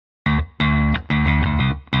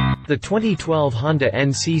The 2012 Honda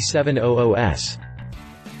NC700S.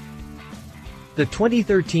 The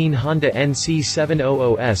 2013 Honda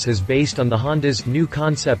NC700S is based on the Honda's new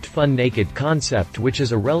concept Fun Naked concept, which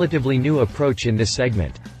is a relatively new approach in this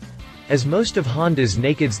segment. As most of Honda's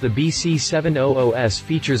nakeds, the BC700S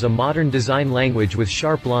features a modern design language with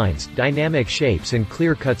sharp lines, dynamic shapes and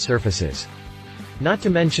clear-cut surfaces. Not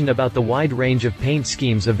to mention about the wide range of paint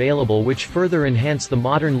schemes available which further enhance the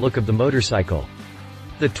modern look of the motorcycle.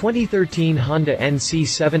 The 2013 Honda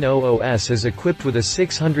NC700S is equipped with a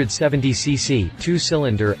 670cc,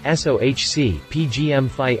 2-cylinder, SOHC,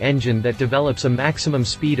 PGM-FI engine that develops a maximum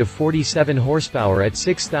speed of 47 horsepower at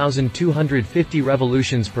 6,250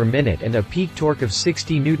 revolutions per minute and a peak torque of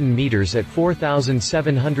 60 Nm at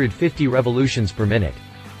 4,750 revolutions per minute.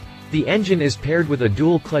 The engine is paired with a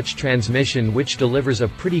dual-clutch transmission which delivers a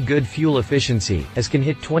pretty good fuel efficiency, as can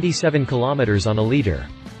hit 27 km on a liter.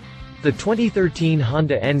 The 2013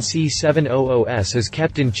 Honda NC700S is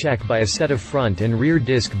kept in check by a set of front and rear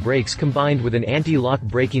disc brakes combined with an anti-lock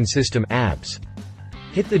braking system (ABS).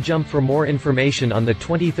 Hit the jump for more information on the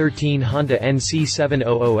 2013 Honda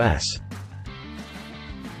NC700S.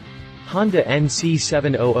 Honda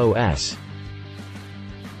NC700S.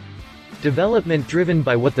 Development driven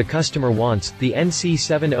by what the customer wants, the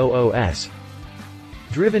NC700S.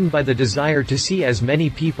 Driven by the desire to see as many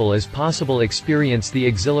people as possible experience the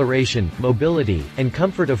exhilaration, mobility, and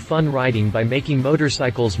comfort of fun riding by making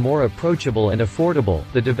motorcycles more approachable and affordable,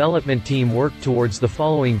 the development team worked towards the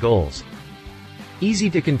following goals.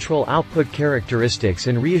 Easy-to-control output characteristics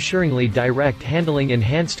and reassuringly direct handling,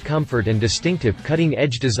 enhanced comfort and distinctive,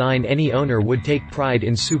 cutting-edge design. Any owner would take pride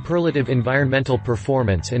in superlative environmental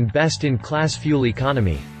performance and best-in-class fuel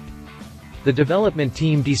economy. The development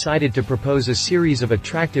team decided to propose a series of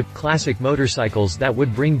attractive, classic motorcycles that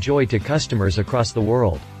would bring joy to customers across the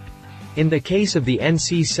world. In the case of the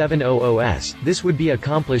NC700S, this would be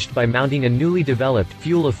accomplished by mounting a newly developed,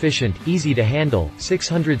 fuel-efficient, easy-to-handle,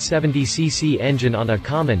 670cc engine on a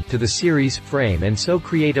common-to-the-series frame and so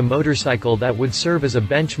create a motorcycle that would serve as a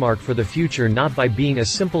benchmark for the future, not by being a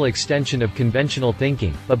simple extension of conventional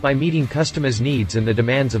thinking, but by meeting customers' needs and the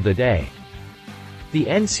demands of the day. The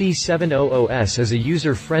NC700S is a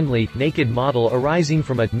user-friendly, naked model arising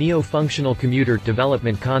from a neo-functional commuter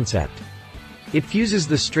development concept. It fuses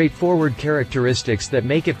the straightforward characteristics that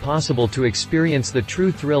make it possible to experience the true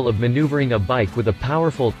thrill of maneuvering a bike with a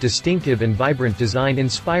powerful, distinctive and vibrant design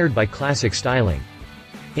inspired by classic styling.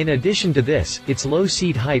 In addition to this, its low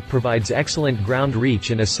seat height provides excellent ground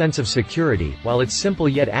reach and a sense of security, while its simple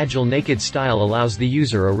yet agile naked style allows the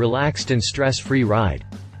user a relaxed and stress-free ride.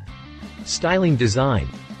 Styling design.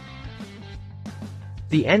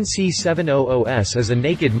 The NC700S is a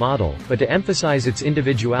naked model, but to emphasize its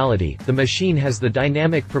individuality, the machine has the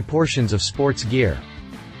dynamic proportions of sports gear.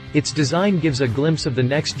 Its design gives a glimpse of the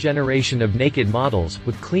next generation of naked models,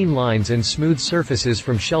 with clean lines and smooth surfaces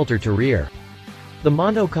from shelter to rear. The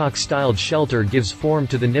monocoque-styled shelter gives form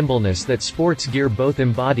to the nimbleness that sports gear both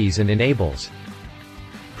embodies and enables.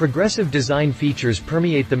 Progressive design features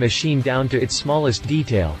permeate the machine down to its smallest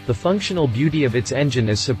detail. The functional beauty of its engine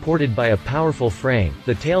is supported by a powerful frame.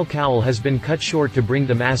 The tail cowl has been cut short to bring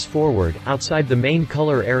the mass forward. Outside the main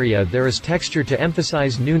color area there is texture to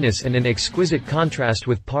emphasize newness and an exquisite contrast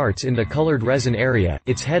with parts in the colored resin area.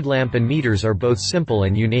 Its headlamp and meters are both simple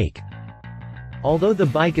and unique. Although the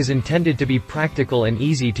bike is intended to be practical and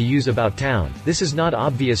easy to use about town, this is not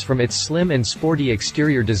obvious from its slim and sporty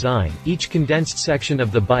exterior design. Each condensed section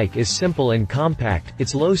of the bike is simple and compact.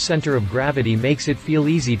 Its low center of gravity makes it feel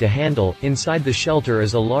easy to handle. Inside the shelter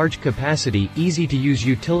is a large capacity, easy-to-use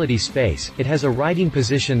utility space. It has a riding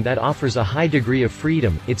position that offers a high degree of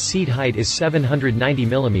freedom. Its seat height is 790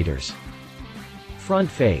 mm. Front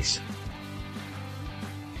face.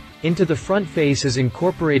 Into the front face is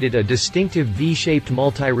incorporated a distinctive V-shaped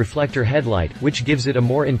multi-reflector headlight, which gives it a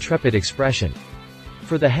more intrepid expression.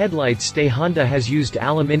 For the headlight stay, Honda has used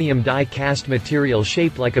aluminium die-cast material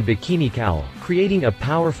shaped like a bikini cowl, creating a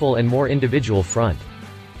powerful and more individual front.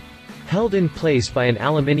 Held in place by an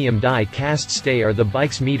aluminium die-cast stay are the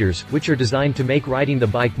bike's meters, which are designed to make riding the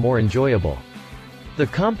bike more enjoyable. The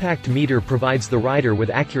compact meter provides the rider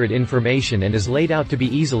with accurate information and is laid out to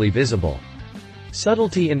be easily visible.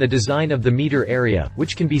 Subtlety in the design of the meter area,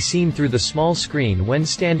 which can be seen through the small screen when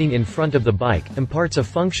standing in front of the bike, imparts a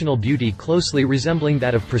functional beauty closely resembling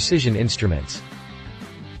that of precision instruments.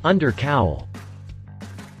 Under cowl.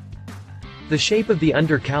 The shape of the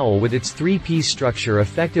under cowl with its three-piece structure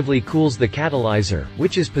effectively cools the catalyzer,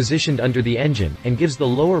 which is positioned under the engine, and gives the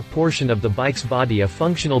lower portion of the bike's body a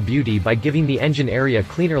functional beauty by giving the engine area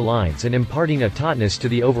cleaner lines and imparting a tautness to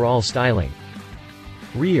the overall styling.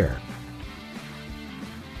 Rear.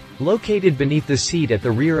 Located beneath the seat at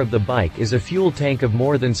the rear of the bike is a fuel tank of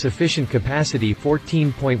more than sufficient capacity,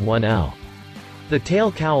 14.1 L. The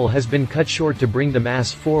tail cowl has been cut short to bring the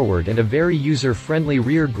mass forward, and a very user-friendly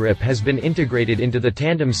rear grip has been integrated into the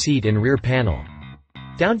tandem seat and rear panel.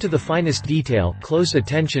 Down to the finest detail, close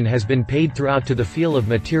attention has been paid throughout to the feel of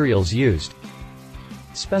materials used.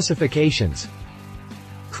 Specifications.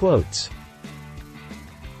 Quotes.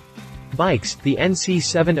 Bikes. The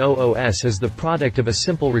NC700S is the product of a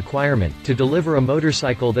simple requirement, to deliver a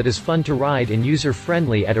motorcycle that is fun to ride and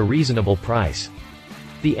user-friendly at a reasonable price.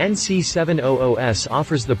 The NC700S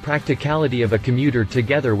offers the practicality of a commuter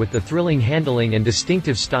together with the thrilling handling and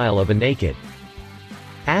distinctive style of a naked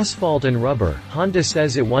asphalt and rubber. Honda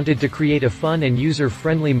says it wanted to create a fun and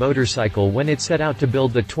user-friendly motorcycle when it set out to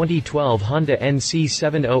build the 2012 Honda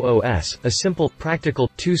NC700S, a simple,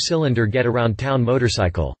 practical, two-cylinder get-around-town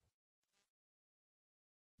motorcycle.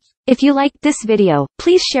 If you liked this video,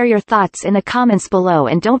 please share your thoughts in the comments below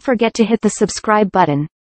and don't forget to hit the subscribe button.